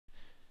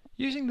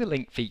Using the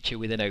link feature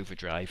within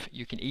OverDRIVE,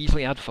 you can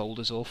easily add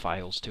folders or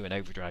files to an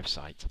OverDRIVE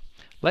site.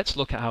 Let's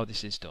look at how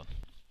this is done.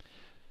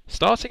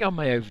 Starting on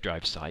my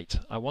OverDRIVE site,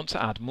 I want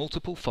to add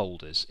multiple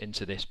folders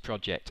into this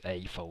Project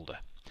A folder.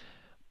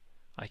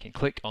 I can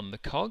click on the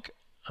cog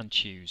and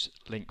choose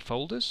Link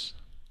Folders,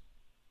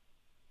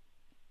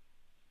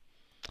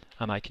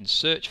 and I can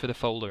search for the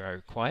folder I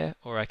require,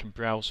 or I can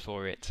browse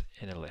for it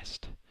in a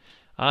list.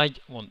 I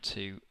want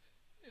to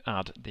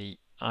add the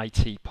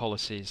IT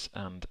Policies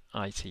and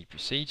IT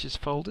Procedures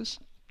folders,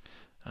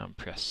 and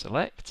press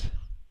Select,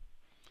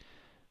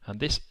 and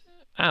this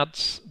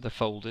adds the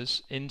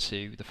folders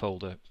into the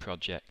folder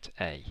Project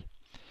A.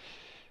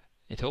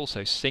 It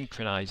also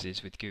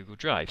synchronizes with Google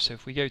Drive, so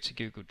if we go to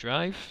Google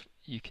Drive,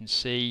 you can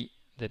see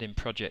that in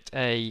Project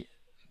A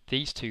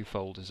these two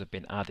folders have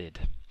been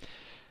added.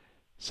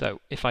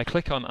 So if I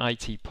click on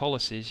IT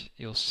Policies,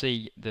 you'll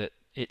see that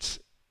it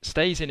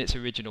stays in its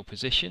original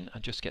position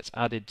and just gets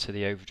added to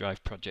the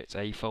OverDRIVE Project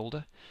A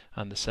folder,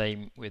 and the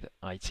same with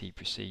IT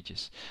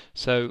Procedures.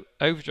 So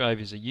OverDRIVE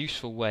is a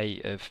useful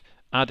way of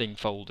adding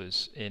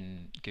folders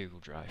in Google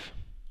Drive.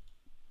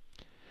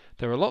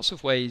 There are lots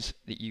of ways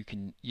that you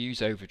can use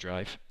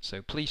OverDRIVE,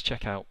 so please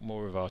check out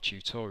more of our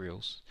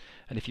tutorials.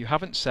 And if you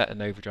haven't set an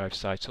OverDRIVE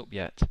site up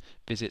yet,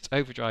 visit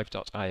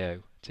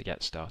overdrive.io to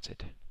get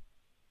started.